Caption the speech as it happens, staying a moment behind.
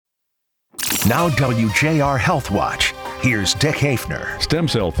Now WJR Health Watch. Here's Dick Haefner. Stem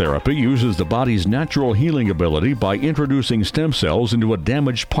cell therapy uses the body's natural healing ability by introducing stem cells into a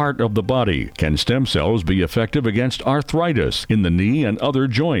damaged part of the body. Can stem cells be effective against arthritis in the knee and other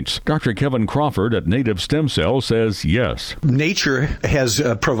joints? Dr. Kevin Crawford at Native Stem Cell says yes. Nature has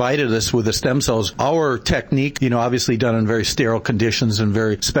provided us with the stem cells. Our technique, obviously done in very sterile conditions and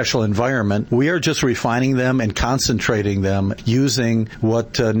very special environment. We are just refining them and concentrating them using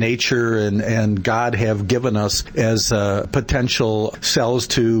what nature and God have given us as potential cells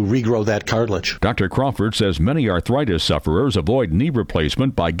to regrow that cartilage. Dr. Crawford says many arthritis sufferers avoid knee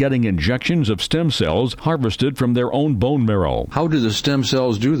replacement by getting injections of stem cells harvested from their own bone marrow. How do the stem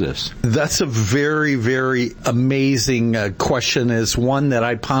cells do this? That's a very, very amazing question. Is one that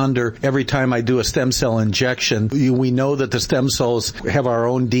I ponder every time I do a stem cell injection. We know that the stem cells have our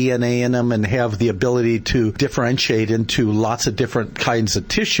own DNA in them and have the ability to differentiate into lots of different kinds of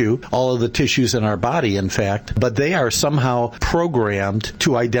tissue, all of the tissues in our body, in fact. But they are somehow programmed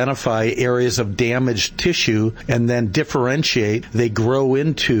to identify areas of damaged tissue and then differentiate. They grow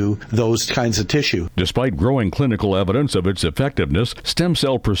into those kinds of tissue. Despite growing clinical evidence of its effectiveness, stem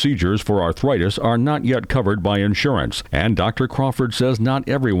cell procedures for arthritis are not yet covered by insurance, and Dr. Crawford says not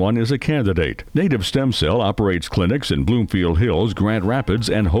everyone is a candidate. Native Stem Cell operates clinics in Bloomfield Hills, Grand Rapids,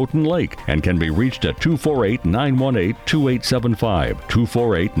 and Houghton Lake, and can be reached at 248-918-2875,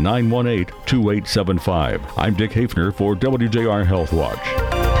 248-918-2875. I'm Dick Haefner for WJR Health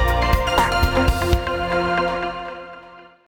Watch.